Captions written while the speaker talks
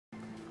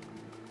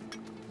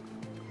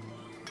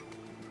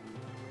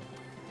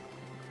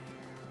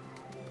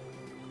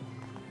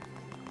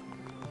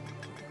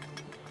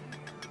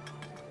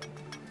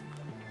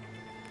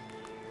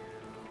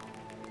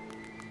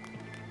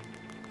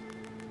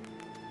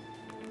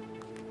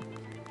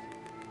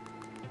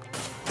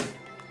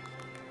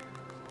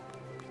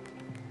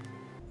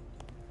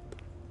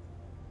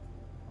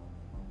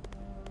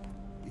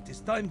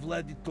last time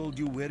Vladdy told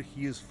you where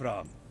he is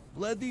from.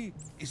 Vladdy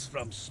is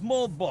from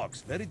small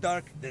box, very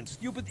dark, then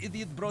stupid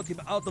idiot brought him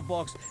out the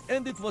box,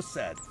 and it was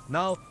sad.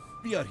 Now,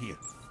 we are here.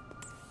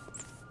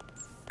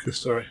 Good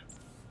story.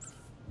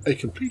 A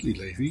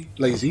completely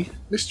lazy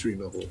mystery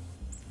novel.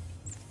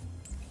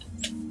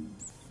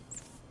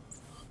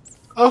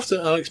 After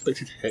an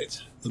unexpected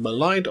hit, the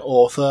maligned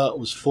author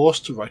was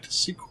forced to write a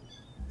sequel.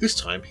 This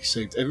time, he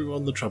saved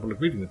everyone the trouble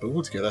of reading the book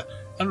altogether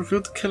and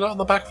revealed the killer on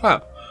the back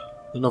flap.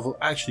 The novel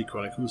actually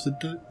chronicles the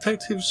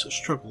detective's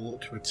struggle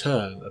to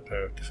return a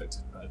pair of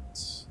defective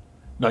pants.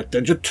 Night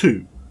Danger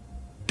 2.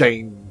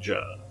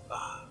 Danger.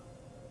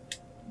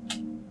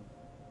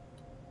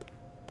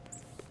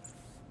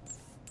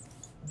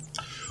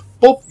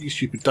 Bob, you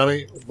stupid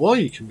dummy, why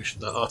you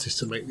commissioned that artist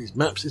to make these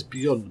maps is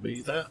beyond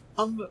me. They're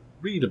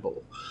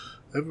unreadable.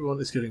 Everyone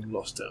is getting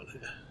lost down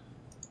here.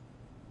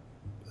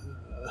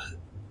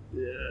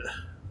 Yeah.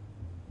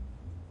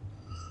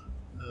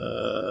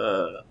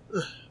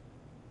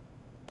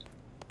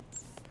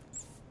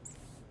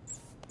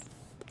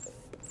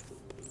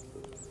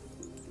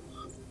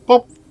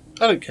 Bob,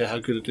 I don't care how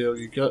good a deal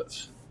you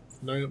got.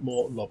 No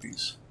more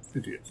lobbies.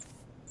 Idiot.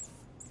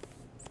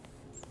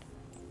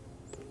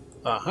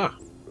 Aha.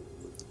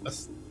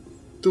 That's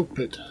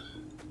stupid.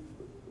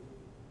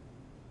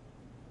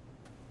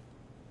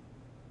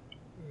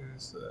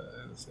 Is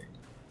there anything?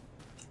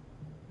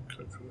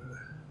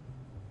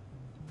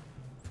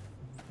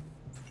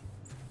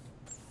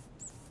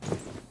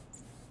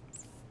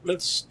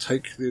 Let's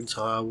take the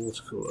entire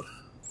water cooler.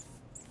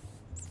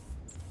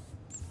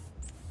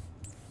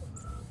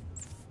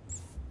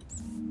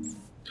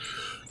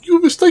 You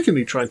were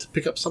mistakenly trying to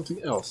pick up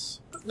something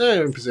else, but now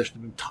you're in possession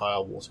of an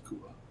entire water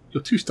cooler.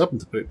 You're too stubborn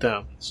to put it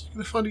down, so you're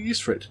going to find a use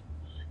for it.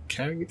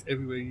 Carrying it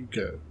everywhere you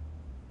go.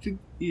 You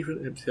didn't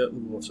even empty out the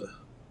water.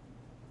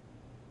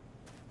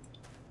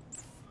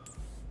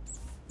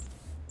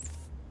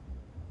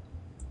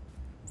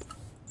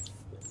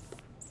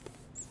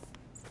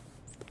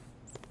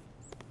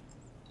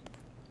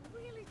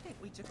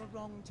 We took a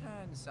wrong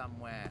turn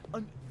somewhere.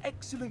 An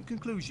excellent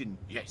conclusion.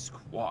 Yes,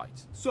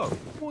 quite. So,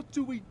 what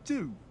do we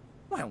do?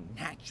 Well,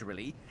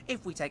 naturally,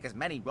 if we take as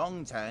many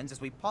wrong turns as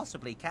we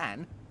possibly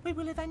can, we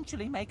will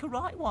eventually make a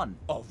right one.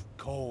 Of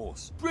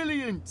course.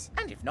 Brilliant.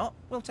 And if not,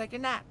 we'll take a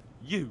nap.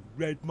 You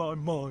read my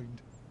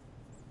mind.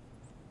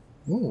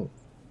 Oh.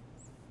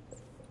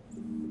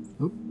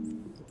 Oh,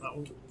 that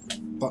one.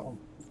 That one.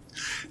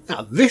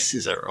 Now, this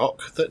is a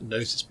rock that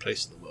knows its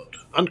place in the world.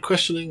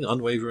 Unquestioning,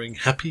 unwavering,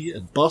 happy,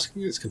 and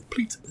basking in its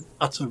complete and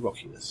utter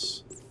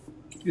rockiness.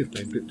 You've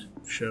named it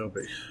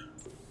Shelby.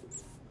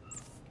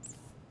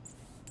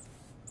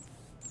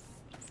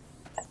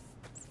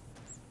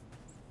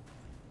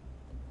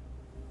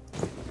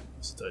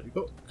 Sturdy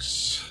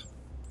box.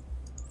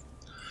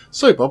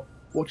 So, Bob,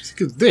 what do you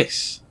think of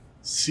this?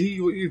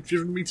 See what you've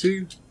driven me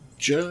to,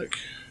 jerk?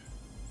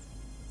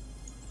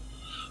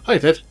 Hi,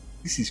 Ted.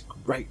 This is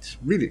great.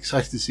 Really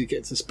excited to see you get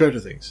into the spirit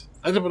of things.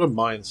 I don't want to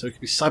mind, so it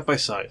can be side by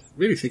side.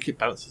 Really think it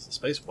balances the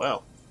space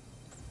well.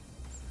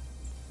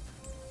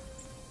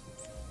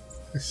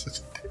 He's such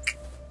a dick.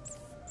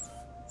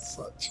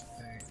 Such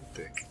a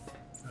dick.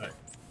 Right.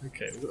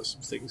 Okay, we've got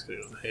some things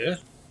going on here.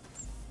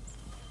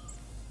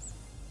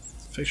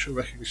 Facial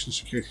recognition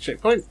security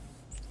checkpoint.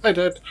 Hi,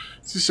 Dad.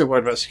 Since you're so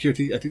worried about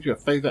security, I did you a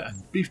favour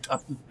and beefed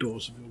up the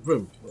doors of your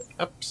room. You're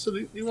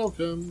absolutely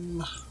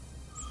welcome.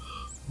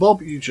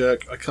 Bob, you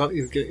jerk, I can't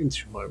even get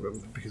into my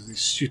room because of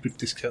these stupid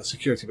discount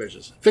security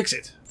measures. Fix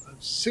it! I'm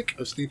sick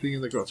of sleeping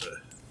in the grotto.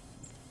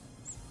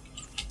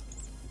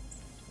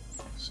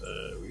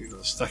 So, we've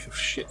got a stack of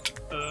shit.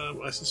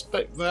 I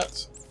suspect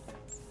that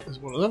is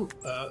one of them.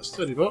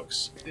 Sturdy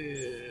box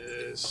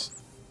is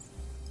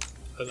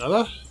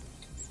another.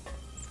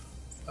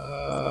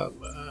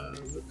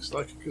 Looks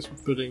like a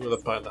Christmas pudding with a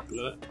pineapple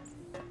in it.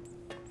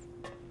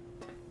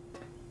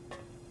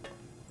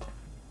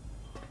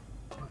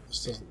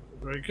 This doesn't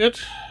look very good.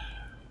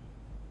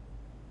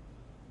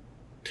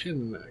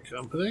 Tin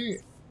company.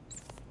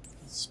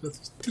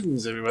 Smith's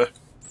tins everywhere.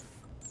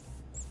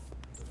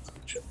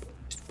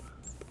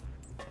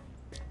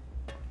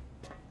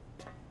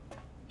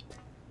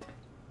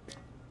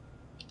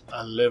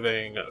 A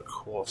living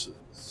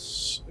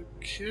quarters.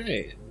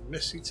 Okay,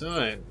 messy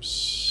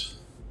times.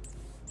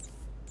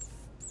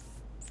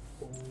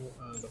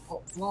 And a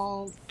pot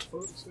plant.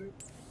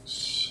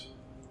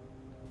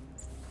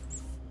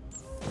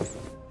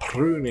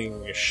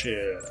 Pruning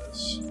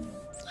shears.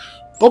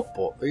 Bob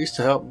bought these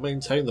to help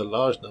maintain the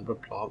large number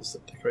of plants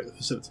that decorate the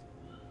facility.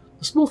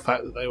 The small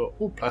fact that they were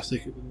all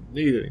plastic and didn't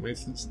need any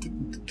maintenance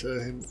didn't deter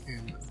him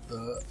in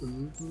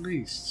the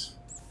least.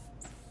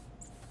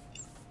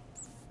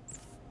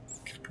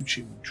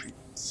 Capuchin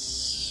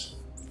treats.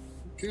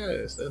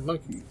 Yes, they're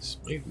monkeys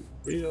made with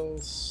real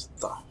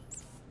stuff.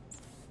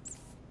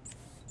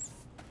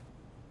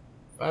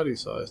 Value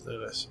size, no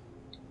less.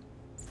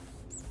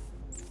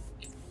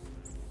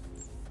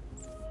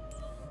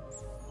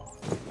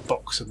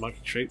 Box of monkey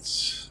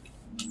treats.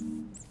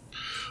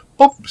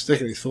 Bob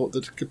mistakenly thought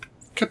that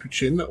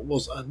capuchin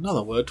was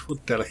another word for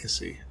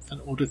delicacy,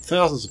 and ordered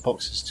thousands of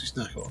boxes to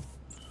snack on.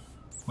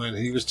 When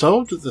he was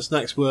told that the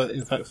snacks were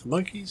in fact for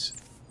monkeys,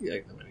 he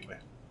ate them anyway.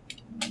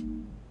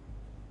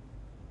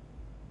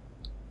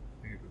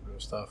 Maybe a bit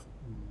of stuff.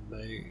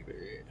 Maybe.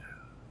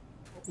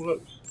 Oh,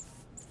 look.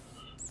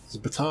 There's a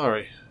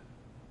Batari.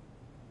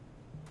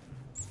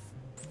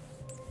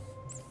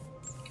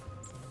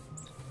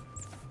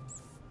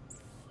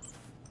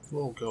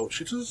 More gold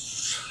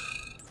shitters.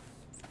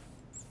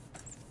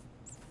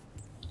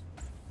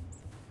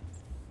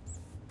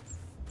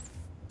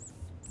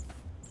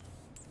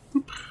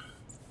 Okay.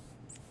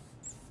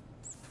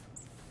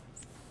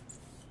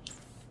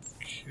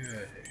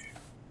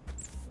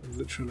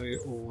 Literally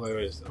all there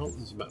is. Oh,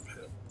 there's a map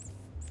here.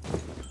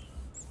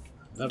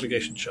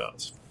 Navigation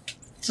chart.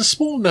 It's a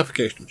small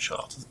navigational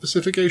chart of the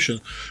Pacific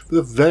Ocean with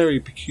a very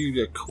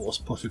peculiar course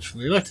plotted from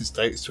the United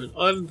States to an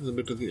island in the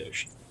middle of the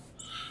ocean.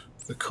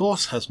 The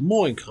course has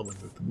more in common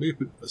with the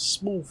movement of a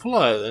small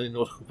flyer than a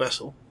nautical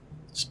vessel.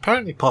 It's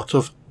apparently part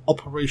of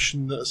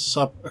Operation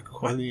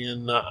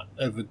Subaquanian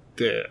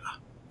Evadere.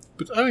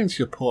 But owing to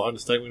your poor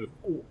understanding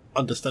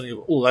of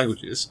all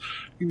languages,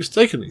 you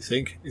mistakenly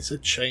think it's a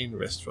chain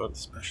restaurant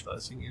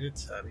specialising in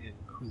Italian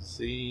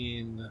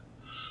cuisine.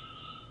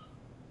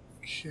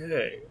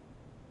 Okay.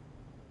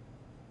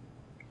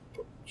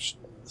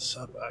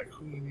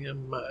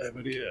 Subaquanian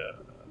Evadere.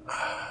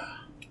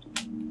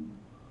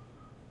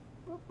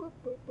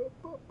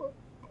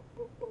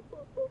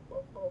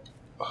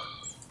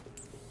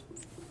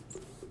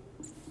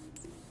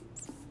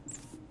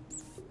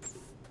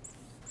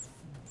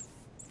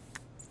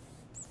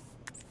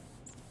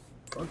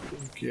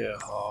 Broken gear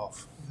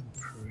half and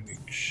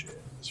pruning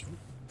shears.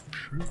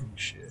 Pruning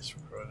shears for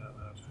crying out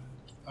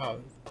loud. Oh.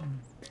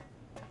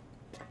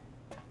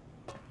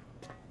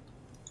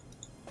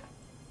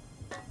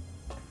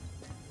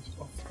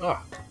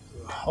 Ah,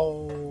 there's a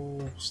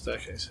whole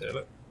staircase here,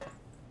 look.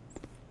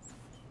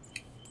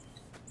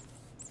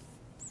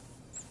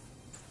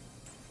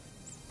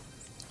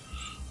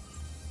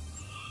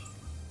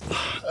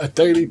 A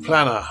daily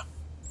planner.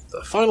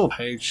 The final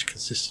page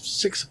consists of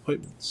 6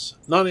 appointments.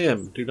 9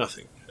 AM, do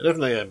nothing.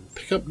 11 AM,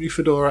 pick up new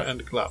fedora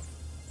and glove.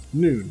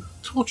 Noon,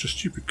 torture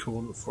stupid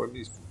corn for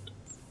amusement.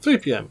 3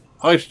 PM,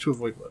 hide to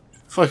avoid work.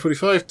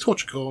 5:45,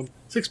 torture corn.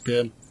 6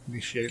 PM,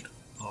 initiate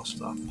master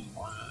plan.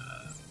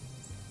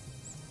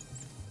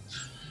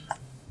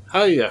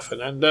 Hiya,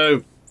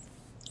 Fernando.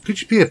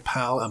 Could you be a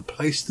pal and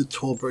place the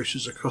tour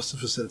brochures across the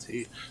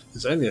facility?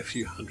 There's only a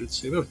few hundred,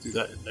 so you'll be able to do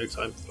that in no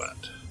time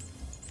flat.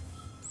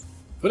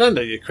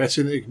 Fernando, you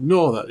cretin,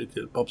 ignore that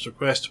idiot at Bob's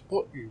request.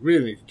 What you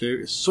really need to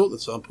do is sort the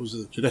samples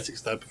of the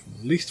genetics lab from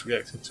the least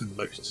reactive to the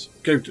most.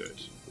 Go do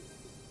it.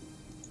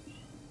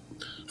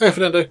 Hey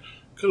Fernando,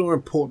 got a more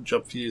important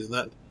job for you than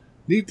that.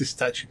 Need this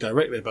statue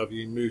directly above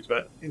you moved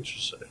about an inch or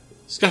so.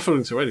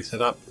 Scaffolding's already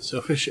set up, so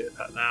I'll fish it in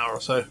about an hour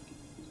or so.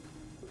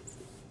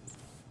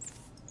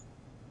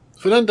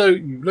 Fernando,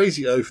 you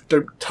lazy oaf,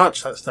 don't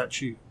touch that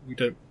statue. We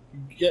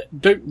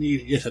don't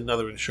need yet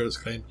another insurance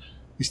claim.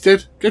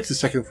 Instead, go to the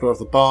 2nd floor of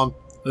the barn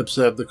and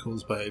observe the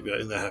corn's behaviour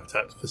in their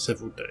habitat for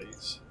several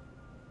days.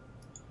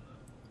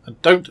 And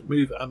don't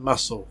move a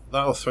muscle.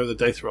 That'll throw the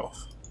data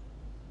off.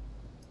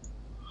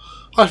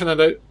 Hi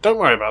Fernando, don't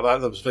worry about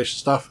that observation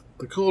stuff.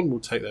 The corn will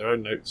take their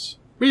own notes.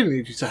 Really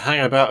need you to hang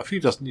about a few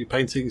dozen new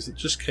paintings that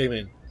just came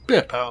in. Be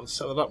a pal and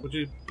set that up, would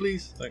you?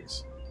 Please?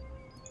 Thanks.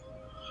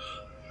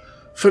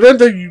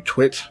 Fernando, you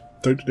twit.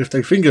 Don't lift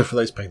a finger for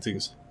those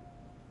paintings.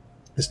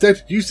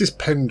 Instead, use this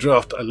pen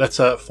draft a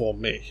letter for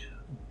me.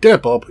 Dear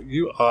Bob,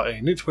 you are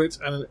a nitwit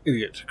and an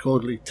idiot.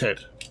 Cordially,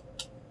 Ted.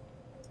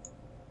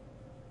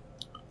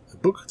 A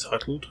book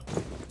titled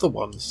The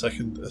 1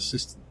 Second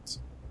Assistant.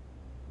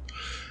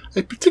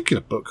 A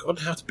particular book on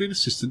how to be an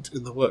assistant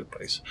in the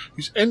workplace,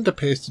 whose end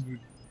appears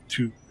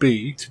to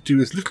be to do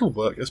as little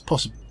work as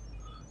possible.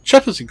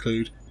 Chapters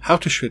include how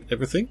to shred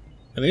everything,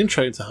 an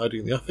intro into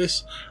hiding in the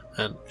office,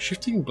 and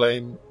shifting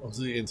blame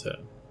onto the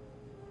intern.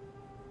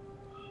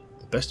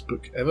 The best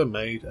book ever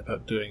made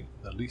about doing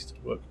the least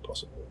work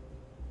possible.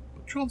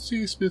 John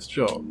C. Smith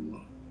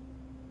John.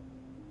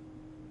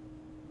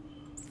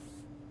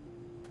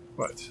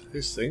 Right,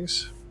 here's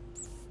things.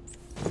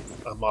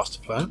 A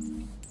master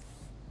plan.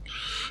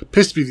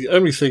 Appears to be the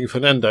only thing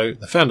Fernando,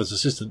 the founder's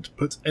assistant,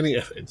 puts any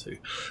effort into,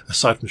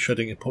 aside from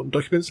shredding important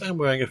documents and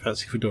wearing a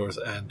fancy fedoras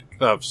and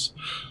gloves.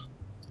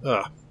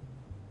 Ah.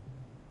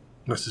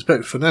 I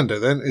suspect Fernando,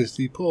 then, is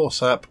the poor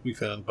sap we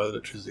found by the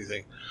electricity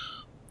thing.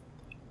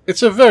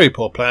 It's a very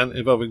poor plan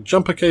involving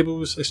jumper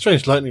cables, a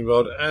strange lightning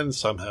rod, and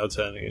somehow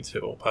turning into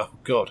an all-powerful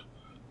god.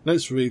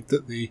 Notes read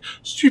that the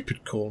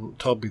stupid corn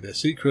told me their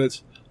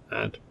secret,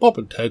 and Bob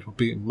and Ted will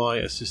be my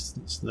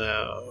assistants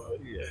now.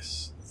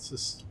 Yes, it's a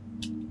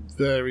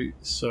very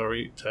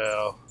sorry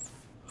tale.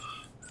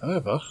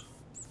 However,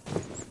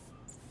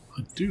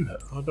 I do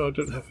have... Oh no, I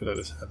don't have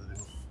Fernando's hand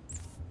anymore.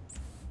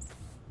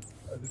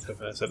 I did have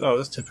Fernando's hand. Oh,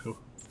 that's typical.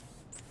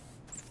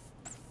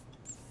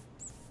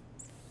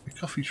 The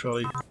coffee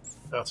trolley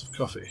out of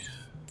coffee.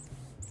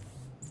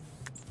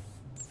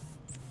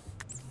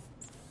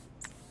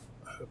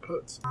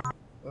 Put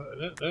that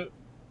in it, no.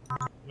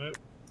 no,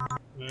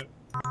 no,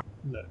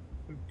 no.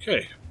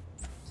 Okay.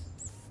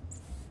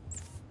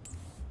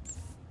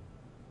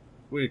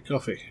 Weird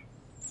coffee.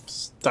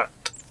 Stat.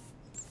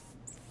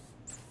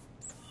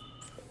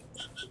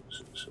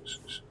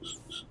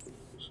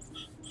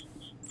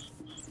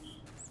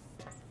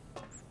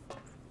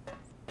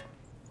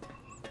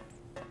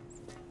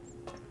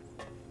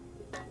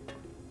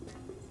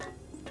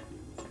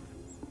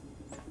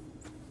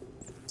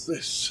 What's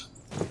this?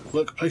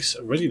 Workplace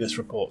readiness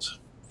report.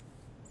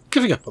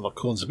 Giving up on the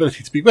corn's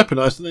ability to be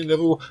weaponised at any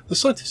level, the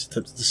scientists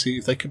attempted to see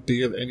if they could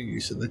be of any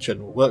use in the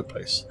general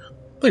workplace.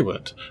 They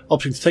weren't,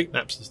 opting to take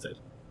naps instead.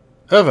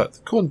 However, the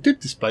corn did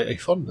display a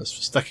fondness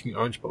for stacking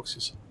orange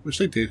boxes, which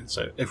they did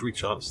so every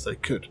chance they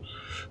could,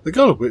 the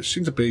goal of which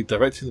seemed to be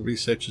directing the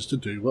researchers to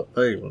do what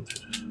they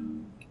wanted.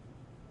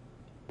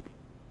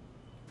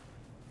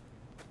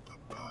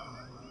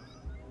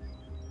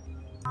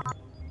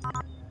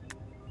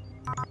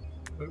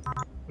 Nope,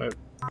 nope,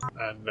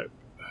 and nope.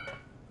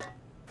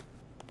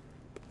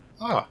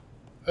 Ah,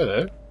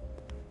 hello.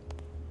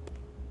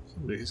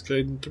 Somebody has gone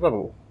into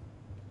rubble.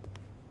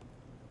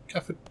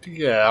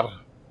 Cafetiere.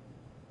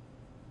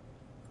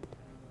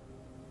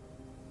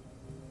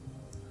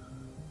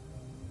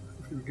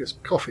 If we get some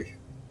coffee,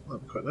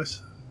 that'd be quite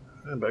nice.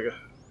 Hamburger.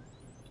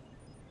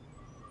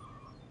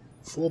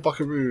 4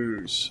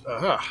 buckaroos.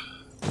 Aha.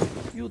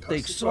 You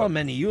take so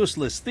many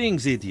useless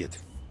things, idiot.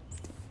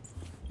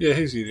 Yeah,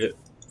 he's the idiot.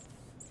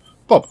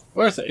 Bob,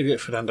 where's that idiot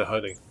Fernando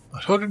hiding?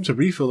 I told him to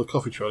refill the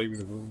coffee trolley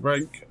with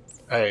rank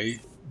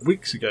A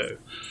weeks ago.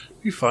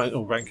 If you find,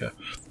 or ranker,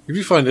 if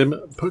you find him,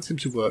 put him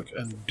to work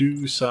and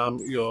do some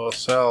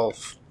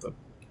yourself. The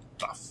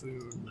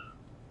buffoon.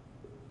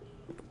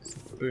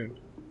 Baboon.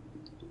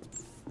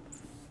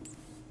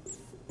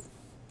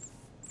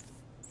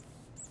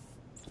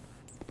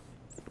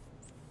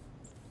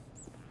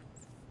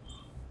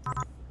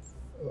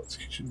 That's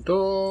the kitchen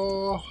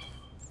door.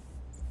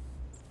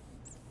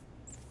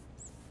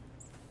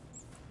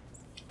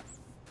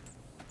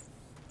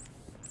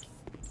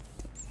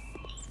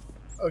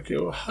 Okay,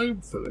 well,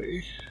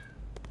 hopefully.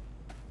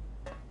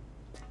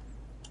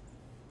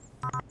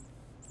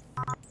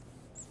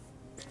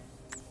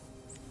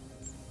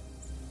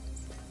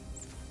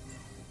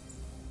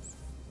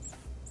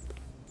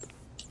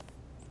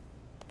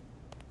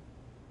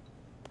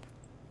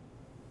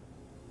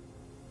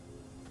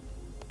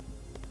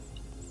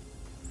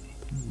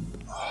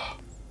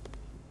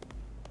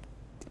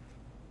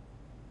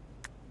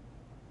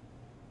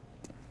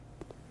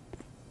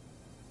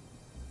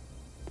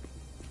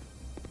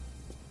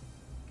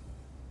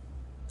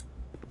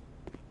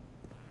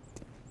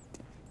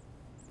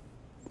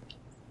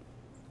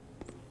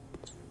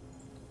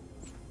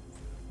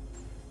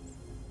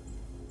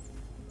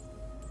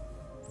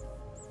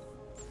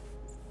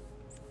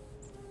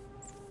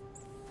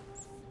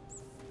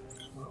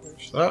 Can't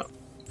reach that.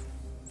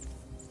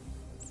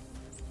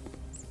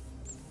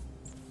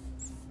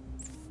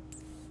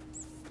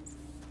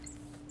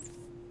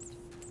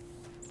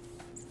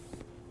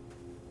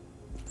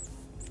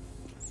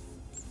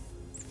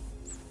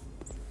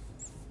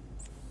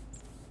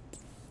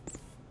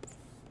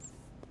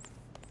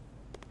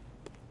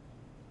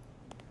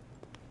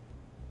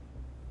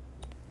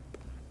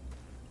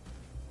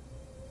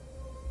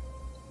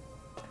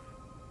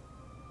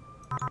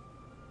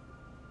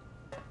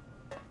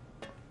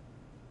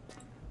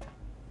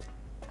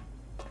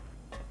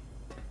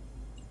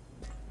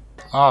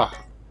 Ah,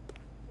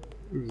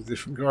 it was a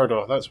different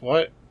corridor, that's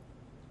why.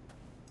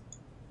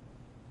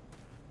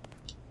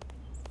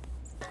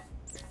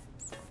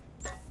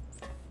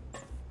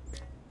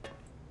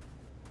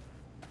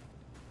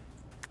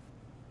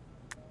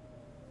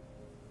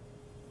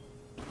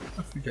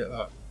 I forget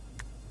that.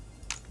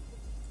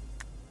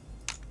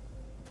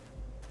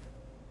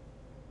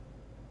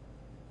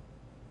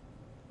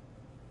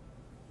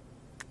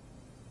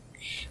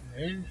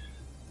 Okay.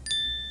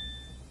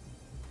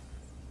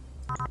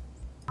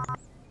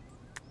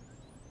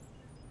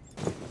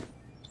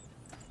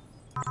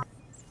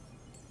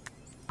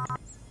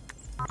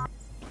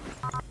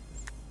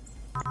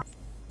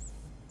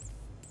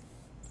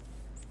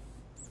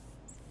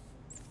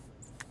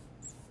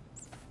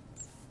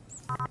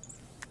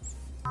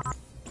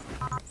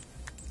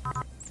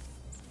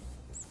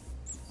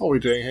 What are we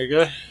doing here,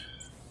 guy?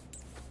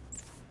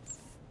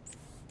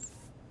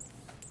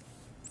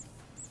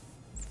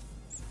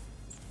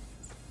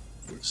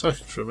 I'm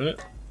excited for a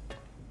minute.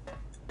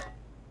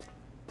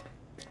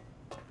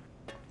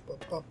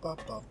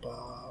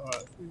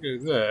 Right, we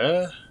go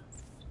there.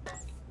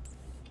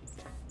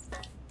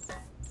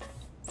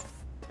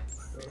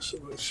 Got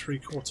sort of a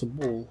 3/4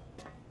 wall.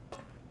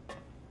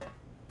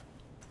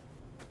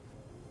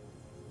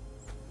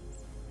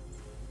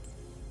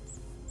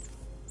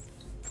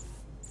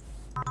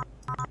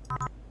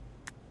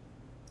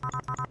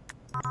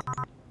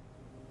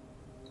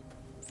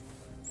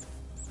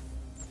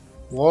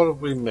 What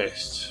have we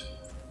missed?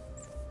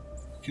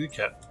 Kitty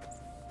cat.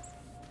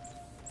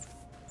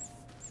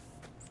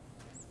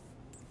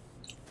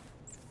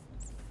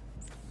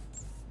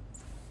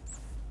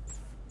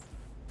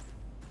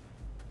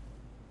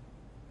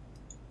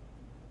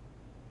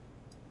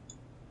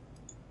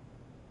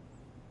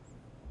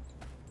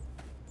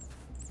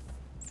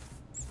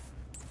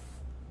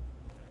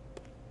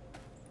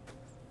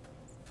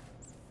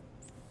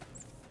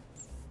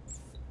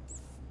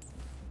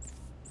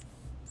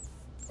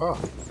 Ah.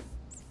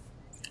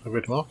 A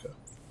red marker.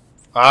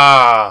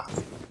 Ah!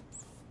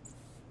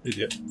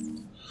 Idiot.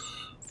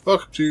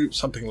 Welcome to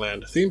Something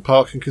Land, a theme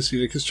park and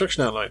conceal a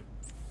construction outline.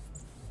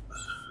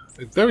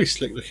 A very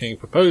slick looking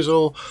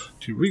proposal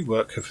to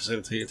rework a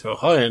facility into a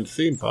high-end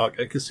theme park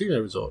and casino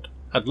resort.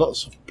 Had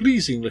lots of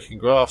pleasing looking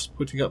graphs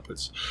pointing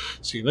upwards,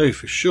 so you know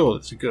for sure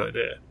it's a good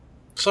idea.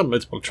 Some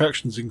notable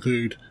attractions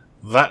include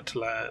that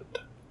land,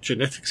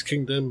 Genetics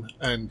Kingdom,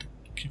 and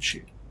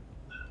Kitchen.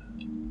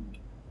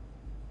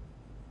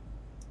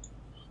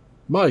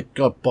 My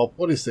god, Bob,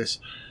 what is this?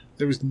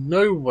 There is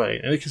no way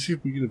in any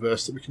conceivable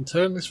universe that we can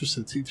turn this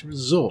facility into a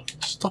resort.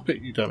 Stop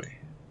it, you dummy.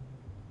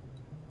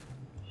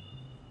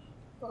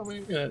 I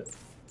mean, yeah.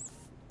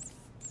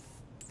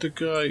 The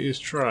guy is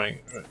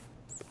trying. Right.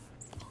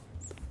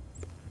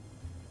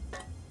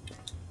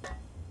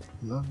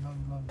 La la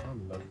la la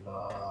la la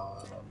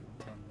la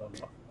la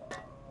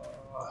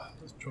la.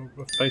 Let's draw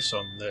a face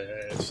on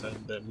this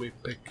and then we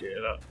pick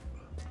it up.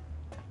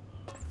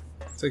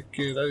 Take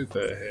it over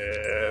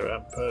here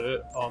and put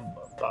it on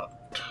the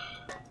butt.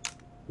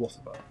 What a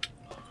butt.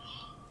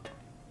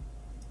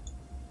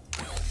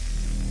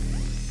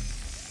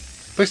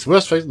 Place the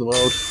worst face in the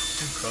world in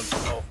front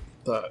of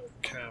the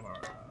camera.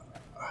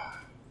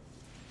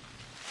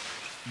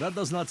 That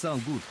does not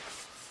sound good.